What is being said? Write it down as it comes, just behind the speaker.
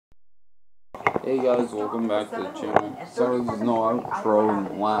Hey guys, welcome back to the channel. Sorry there's no outro in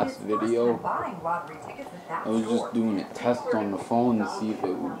the last video. I was just doing a test on the phone to see if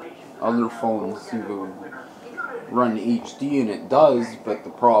it would, other phones, see if it would run HD, and it does, but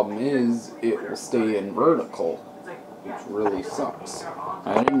the problem is it will stay in vertical, which really sucks.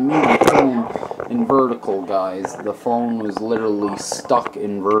 I didn't mean the phone in vertical, guys. The phone was literally stuck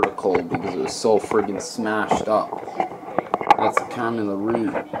in vertical because it was so friggin' smashed up. That's kind of the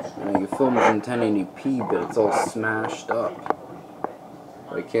reason. You film it in 1080p, but it's all smashed up.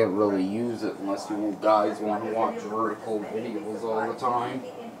 I can't really use it unless you guys want to watch vertical videos all the time.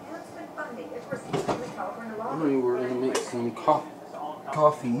 Anyway, we're going to make some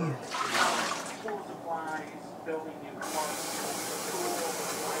coffee.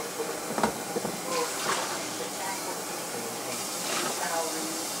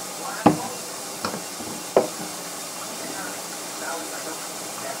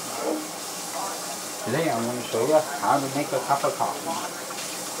 Today I'm going to show you how to make a cup of coffee.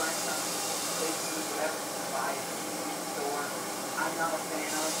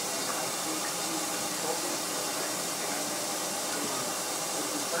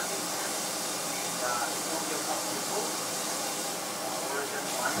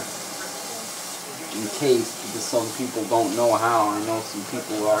 In case, because some people don't know how, I know some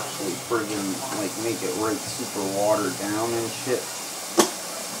people actually friggin' like make it right super watered down and shit.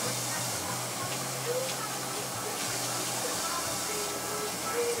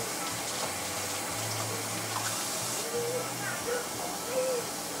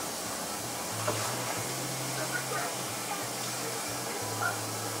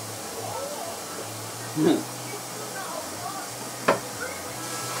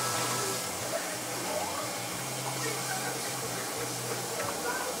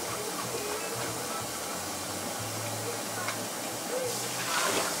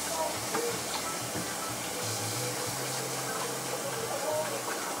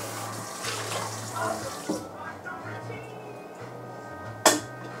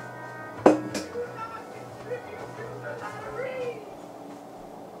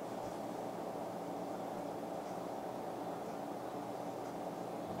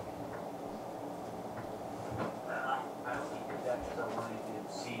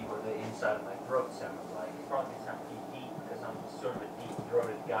 Inside of my throat sounds like. It probably sounds deep because I'm sort of a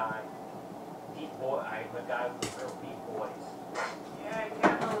deep-throated guy. Deep boy, I'm a guy with real deep voice. Yeah,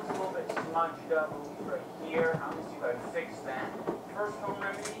 candle's a little bit smudged up right here. I'm gonna see if I can fix that. First home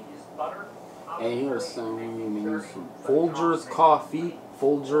remedy is butter. Hey, here's some Folgers coffee.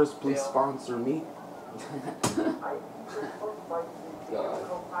 Folgers, please sponsor me.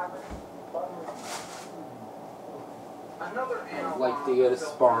 I'd like to get a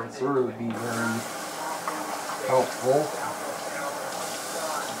sponsor, it would be very helpful.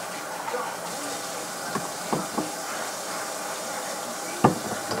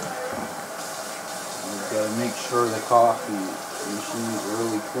 You've got to make sure the coffee machine is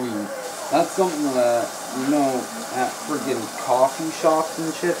really clean. That's something that, you know, at friggin' coffee shops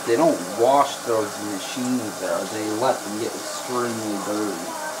and shit, they don't wash those machines there. They let them get extremely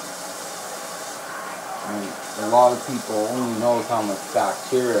dirty. A lot of people only knows how much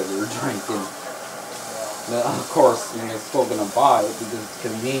bacteria they're drinking. But of course, you're still going to buy it because it's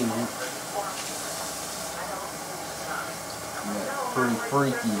convenient. It's pretty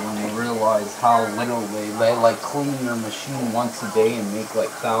freaky when you realize how little they like clean their machine once a day and make like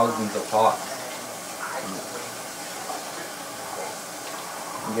thousands of pots.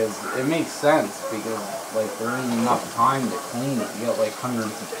 Because it makes sense, because like there ain't enough time to clean it. You got like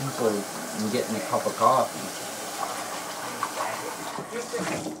hundreds of people and getting a cup of coffee.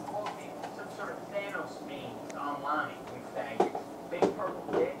 Some sort of Thanos meme online, you faggot. Big purple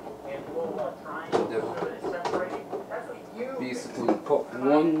dick and little triangle sort of separating. That's what you basically put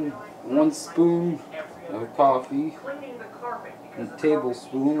one spoon of coffee, a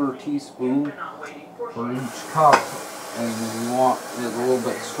tablespoon or teaspoon for each cup. And if you want it a little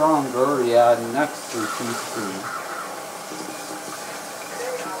bit stronger, you add an extra teaspoon.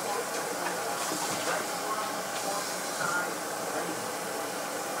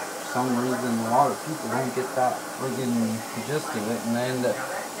 For some reason, a lot of people don't get that friggin' gist of it, and they end up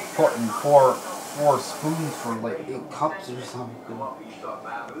putting four spoons for like 8 cups or something.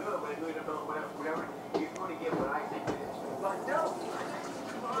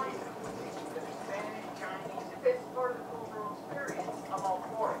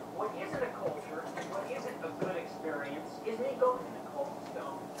 Is me going to Cold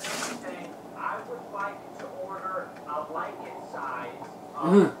Stone saying I would like to order a like it size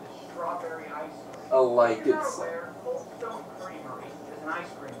of the strawberry ice cream. A like it size. Cold Stone Creamery is an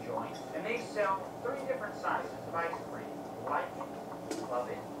ice cream joint. joint, and they sell 3 different sizes of ice cream. Like it, love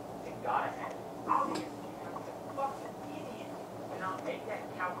it, and gotta have it. Obviously, you have to be a fucking idiot and not make that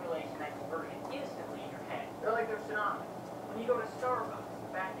calculation, that conversion instantly in your head. They're like they're synonymous. When you go to Starbucks, in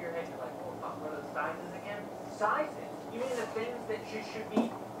the back of your head, you're like, oh fuck, what are the sizes again? Sizes? You mean the things that should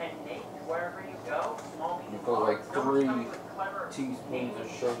be innate wherever you go? Small, medium, large? Like 3 teaspoons of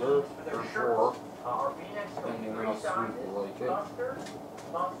sugar or 4. And you're gonna sweet it like it.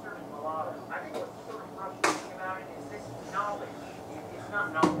 Mustard and mulatto. I think what's sort of frustrating about it is this knowledge. It's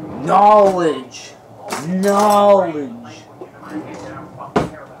not knowledge. Knowledge! Knowledge! I don't fucking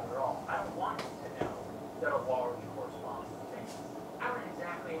care about it at all. I don't want to know that a large corresponds to things. I don't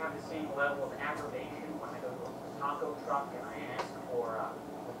exactly have the same level of aggravation when I go to a taco truck and I ask for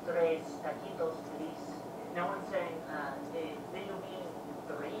 3 taquitos, please. No one's saying, do you mean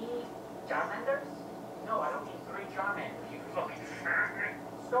 3 Charmanders? No, I don't mean 3 Charmanders, you fucking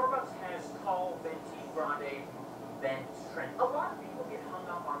Starbucks has tall, venti, grande, vent, trend. A lot of people get hung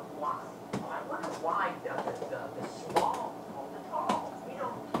up on why. I wonder why the small call the tall. We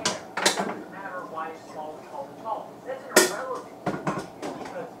don't care. It doesn't matter why small call the tall. That's an irrelevant question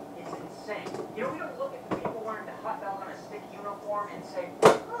because it's insane. You know, we don't look at the people wearing the hot dog on a stick uniform and say,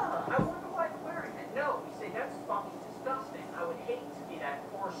 I wonder why they're wearing it. No, we say that's fucking disgusting. I would hate to be that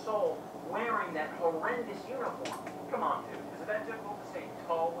poor soul wearing that horrendous uniform. Come on, dude. Is it that difficult to say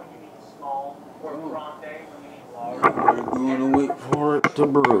tall when you mean small or grande when you mean large? We're gonna wait for it to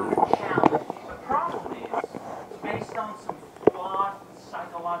brew. The problem is, based on some flawed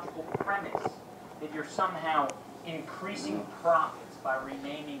psychological premise, that you're somehow increasing profits by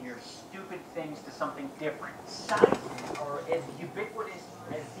renaming your stupid things to something different. Sizes are as ubiquitous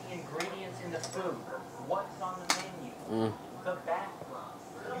as the ingredients in the food. What's on the menu? The bathroom.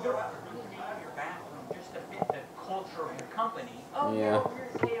 You don't have to rename your bathroom just to fit the culture of your company. Oh, yeah. Over here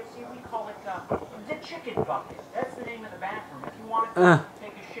at KFC, we call it the chicken bucket. That's the name of the bathroom. If you want to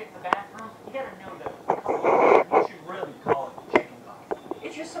take a shit in the bathroom, you gotta know the company. You should really call it the chicken bucket.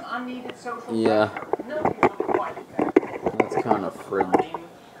 It's just some unneeded social pressure. Nobody really likes that. That's kind of fringe.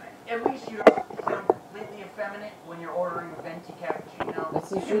 At least you don't sound completely effeminate when you're ordering a venti cappuccino. That's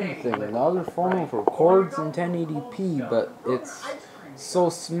the shitty thing. The other phone records in 1080p, but it's so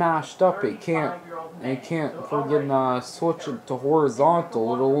smashed up it can't friggin' switch it to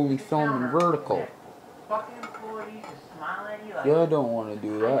horizontal. It'll only film in vertical. Yeah, I don't want to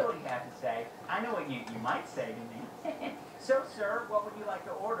do that. I know what you have to say. I know what you might say to me. So, sir, what would you like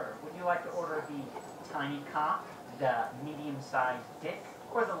to order? Would you like to order the tiny cock, the medium-sized dick,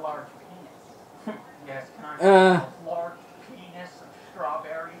 or the large penis? Yes, can I have a large penis of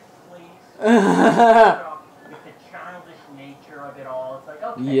strawberries, please? With the childish nature of it all, it's like,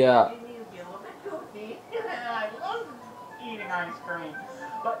 okay, yeah. you need to be a little bit goofy. I love eating ice cream,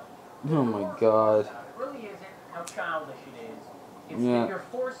 but oh my god, it really isn't how childish it is. It's that you're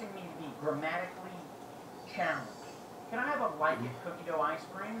forcing me to be grammatically challenged. Can I have a like-it cookie dough ice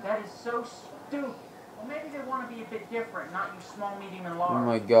cream? That is so stupid. Well, maybe they want to be a bit different, not you small, medium, and large. Oh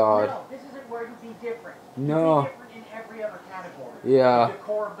my god. No, this isn't where to be different. No. Be different in every other category. Yeah. The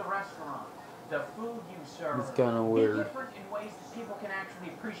decor of the restaurant, the food you serve. It's kind of weird. Be different in ways that people can actually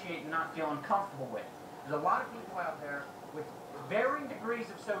appreciate and not feel uncomfortable with. There's a lot of people out there with varying degrees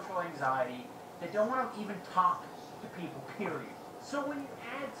of social anxiety that don't want to even talk to people, period. So when you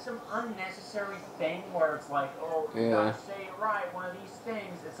add some unnecessary thing where it's like, oh, you gotta say it right, one of these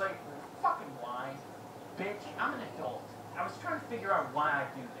things, it's like, fucking why? Bitch, I'm an adult. I was trying to figure out why I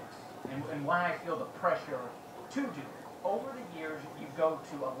do this, and why I feel the pressure to do it. Over the years, you go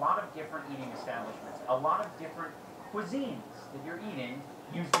to a lot of different eating establishments, a lot of different cuisines that you're eating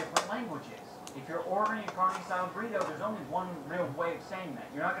use different languages. If you're ordering a carne style burrito, there's only one real way of saying that.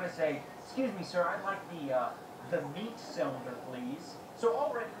 You're not going to say, excuse me, sir, I'd like the meat cylinder, please. So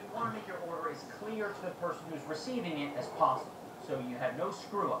already we want to make your order as clear to the person who's receiving it as possible. So you have no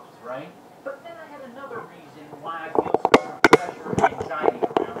screw-ups, right? But then I had another reason why I feel some sort of pressure and anxiety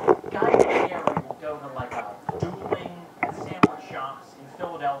around it. Guy Fieri will go to like a dueling sandwich shops in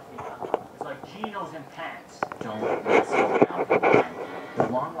Philadelphia. It's like Geno's and Pat's. Don't mess around the line. The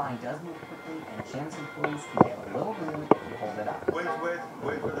long line does move quickly, and chance employees can get a little rude if you hold it up. Wait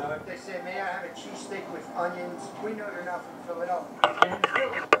for that. They say, may I have a cheesesteak with onions? We know you're not from Philadelphia. And in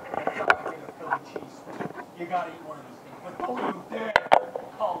Philly, they got to get a Philly cheesesteak. You gotta eat one of these things. But don't you dare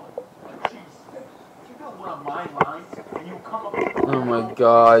call it a cheesesteak. If you go one of my lines, and you come up with oh my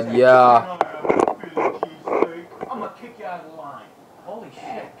god, yeah. I'm gonna kick you out of the line. Holy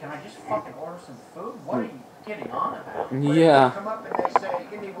shit, can I just fucking order some food? What are you getting on about? Yeah. They come up and they say,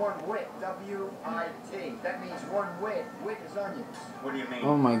 give me one wit, W-I-T. That means one wit. Wit is onions. What do you mean?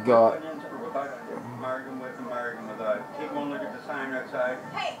 Oh my god. Margin with and margin without. Keep one look at the sign outside.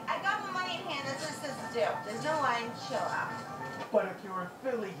 Hey, I got my money in hand. That's what it says to do. There's no line. Chill out. But if you're a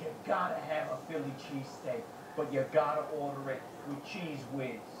Philly, you gotta have a Philly cheesesteak. But you gotta order it with Cheese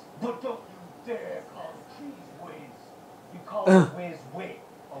Whiz. But don't you dare call it Cheese Whiz. You call it Whiz Wit,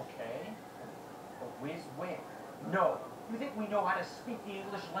 okay? Or Whiz Wit. No. You think we know how to speak the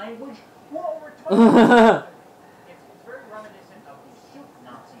English language? Well, we're talking It's very reminiscent of the Soup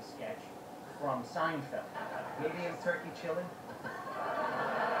Nazi sketch from Seinfeld. Medium turkey chili.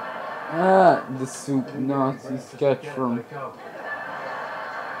 Ah, the Soup Nazi sketch from...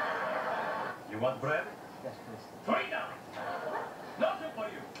 You want bread? Yes, please. $3. Nothing for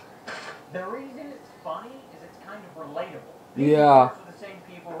you. The reason it's funny is it's kind of relatable. Yeah. These are the same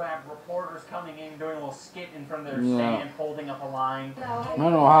people who have reporters coming in doing a little skit in front of their stand, holding up a line. I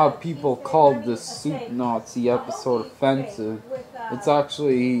don't know how people called the Soup Nazi episode offensive. It's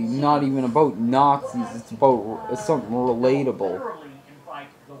actually not even about Nazis, it's about something relatable. Literally invite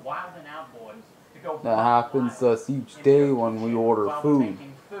the Wild and Out Boys to go That happens to us each day when we order while food.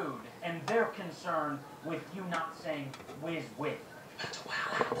 making food, and they're concerned with you not saying whiz with.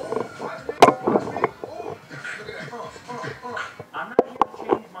 I'm not here to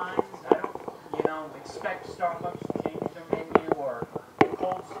change minds. I don't, expect Starbucks to change their menu or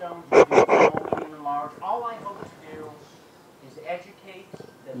Cold Stone to do small, medium, and large. All I hope to do is educate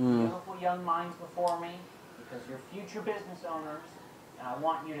the beautiful young minds before me, because you're future business owners, and I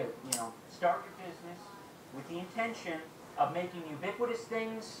want you to, start your business with the intention of making ubiquitous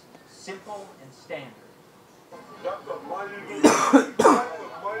things simple and standard. That's a mighty good steak. That's a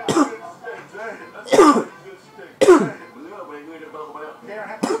mighty good steak. That's a mighty good steak. They don't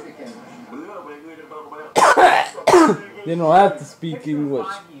have to speak English. They don't have to speak English.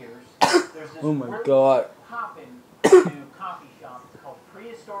 5 years, there's this Oh my really god. poppin' new coffee shop called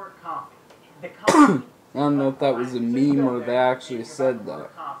Prehistoric Coffee. The coffee, I don't know if that was a meme or they actually said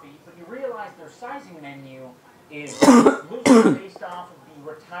that. coffee, but you realize their sizing menu is loosely based off of the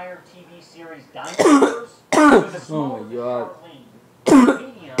retired TV series Dinosaurs. So the small Oh my god. is Charlene, the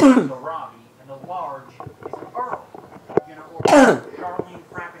medium is a Robbie, and the large is an Earl. You're gonna order Charlene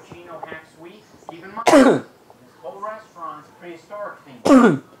Frappuccino half sweet. Keep in mind, this whole restaurant is prehistoric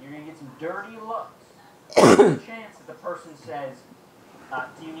themed. You're gonna get some dirty looks. There's a chance that the person says,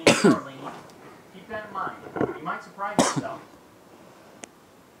 "Do you need Charlene?" Keep that in mind. You might surprise yourself.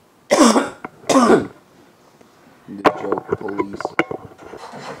 The joke police.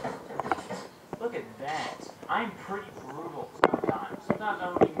 Look at that. I'm pretty brutal sometimes. Sometimes I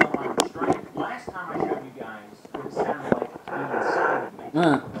don't even know my strength. Last time I showed you guys what it sounded like to be inside of me. Now I'm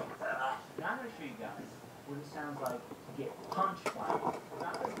going to show you guys what it sounds like to get punched by me.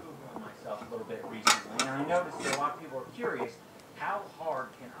 I've been Googling myself a little bit recently, and I noticed that a lot of people are curious, how hard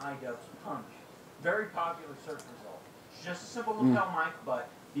can iDubbbz punch? Very popular search result. It's just a simple lapel mic, but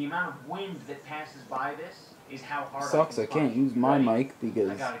the amount of wind that passes by this is how hard Sucks I can't use my mic because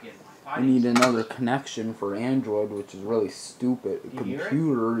I gotta get my I need another connection for Android, which is really stupid. A You hear it?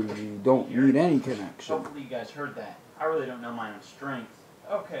 computer, you don't need any connection. Hopefully you guys heard that. I really don't know my own strength.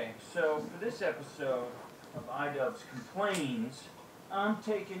 Okay, so for this episode of iDubbbz Complains, I'm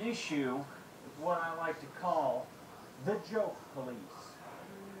taking issue with what I like to call the joke police.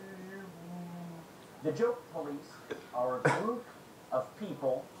 The joke police are a group of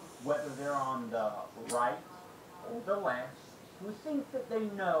people, whether they're on the right or the left, who think that they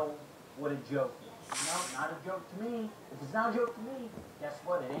know what a joke is. No, not a joke to me. If it's not a joke to me, guess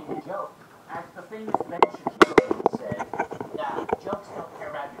what? It ain't a joke. As the famous Ben Shapiro said, jokes don't care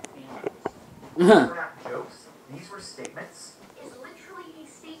about your feelings. These were not jokes. These were statements. Is literally a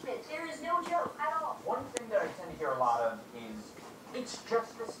statement. There is no joke at all. One thing that I tend to hear a lot of is, it's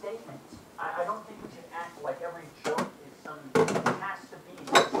just a statement. I don't think we should act like every joke is it has to be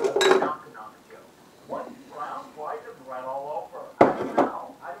a knocking on a joke. What? Well, why did it run all over? I don't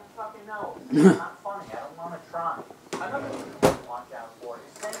know. I don't fucking know. It's not funny. I don't want to try. Another thing to watch out for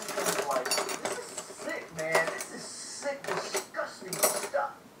is saying things like, this is sick, man. This is sick, disgusting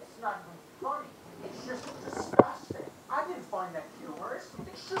stuff. It's not even funny. It's just disgusting. I didn't find that humorous.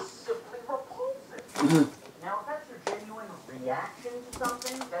 It's just simply repulsive. Now, if that's your genuine reaction to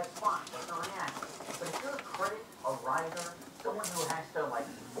something, that's fine. That's a reaction. But if you're a critic, a writer, someone who has to,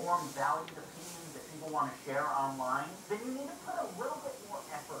 form valued opinions that people want to share online, then you need to put a little bit more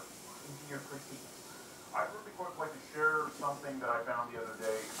effort into your critiques. I really would like to share something that I found the other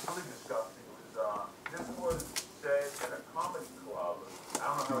day. It's really disgusting. This was said at a comedy club. I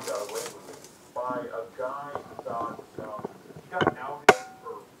don't know how he got away with it. By a guy who thought he got outed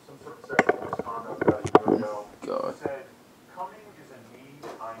for some sort of sexual misconduct about a year ago. God. He said, coming is a need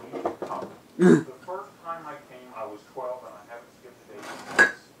The first time I came, I was 12 and I haven't skipped a day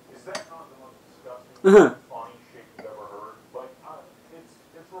since. Is that not the most disgusting, funny shit you've ever heard? Like, it's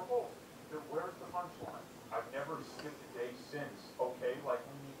revolting. Where's the punchline? I've never skipped a day since. Okay, like,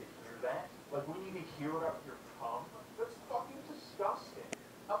 we need to hear that? Like, we need to hear it up your tongue? That's fucking disgusting.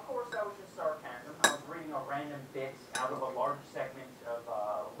 Of course, that was just sarcasm. I was reading a random bit out of a large segment of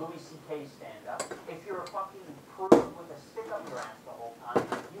Louis C.K. stand-up. If you're a fucking prude with a stick up your ass the whole time,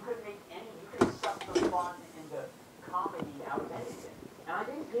 you could suck the fun and the comedy out of anything. And I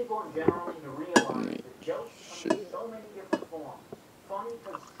think people in general need to realize that jokes come in so many different forms. Funny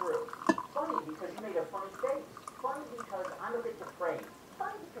because true. Funny because you made a funny face. Funny because I'm a bit depraved.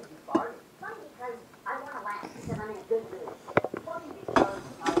 Funny because you farted. Funny because I want to laugh because I'm in a good mood. Funny because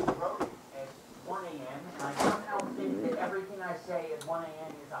I wrote it at 1 a.m. and I somehow think that everything I say at 1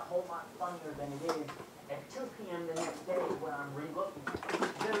 a.m. is a whole lot funnier than it is at 2 p.m. the next day when I'm re-looking.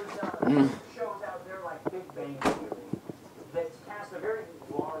 There's shows out there like Big Bang Theory that cast a very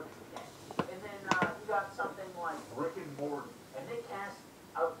large net. And then you got something like Rick and Morty, and they cast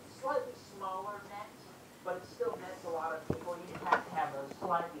a slightly smaller net, but it still nets a lot of people. You just have to have a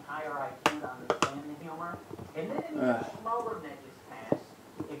slightly higher IQ to understand the humor. And then an even smaller net is cast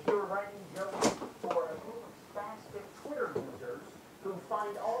if you're writing jokes for a group of spastic Twitter users who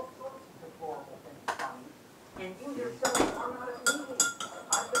find all sorts of deplorable things funny, and you yourself are not a comedian.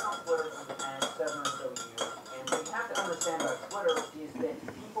 I've been on Twitter for the past 7 or so years, and what you have to understand about Twitter is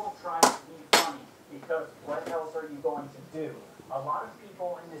that people try to be funny, because what else are you going to do? A lot of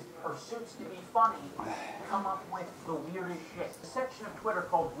people in this pursuits to be funny come up with the weirdest shit. A section of Twitter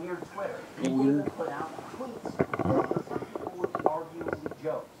called Weird Twitter. People will put out tweets that some people would be arguing with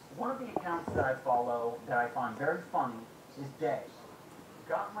jokes. One of the accounts that I follow that I find very funny is Day.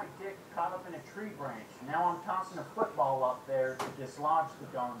 Got my dick caught up in a tree branch. Now I'm tossing a football up there to dislodge the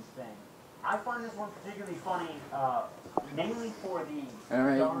darn thing. I find this one particularly funny, mainly for the...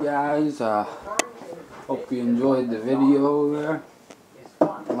 Alright guys, hope you enjoyed the video there.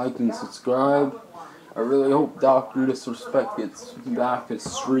 Like and subscribe. I really hope Dr. Disrespect gets back to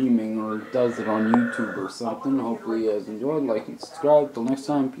streaming or does it on YouTube or something. Hopefully you guys enjoyed. Like and subscribe. Till next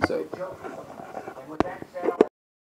time, peace out.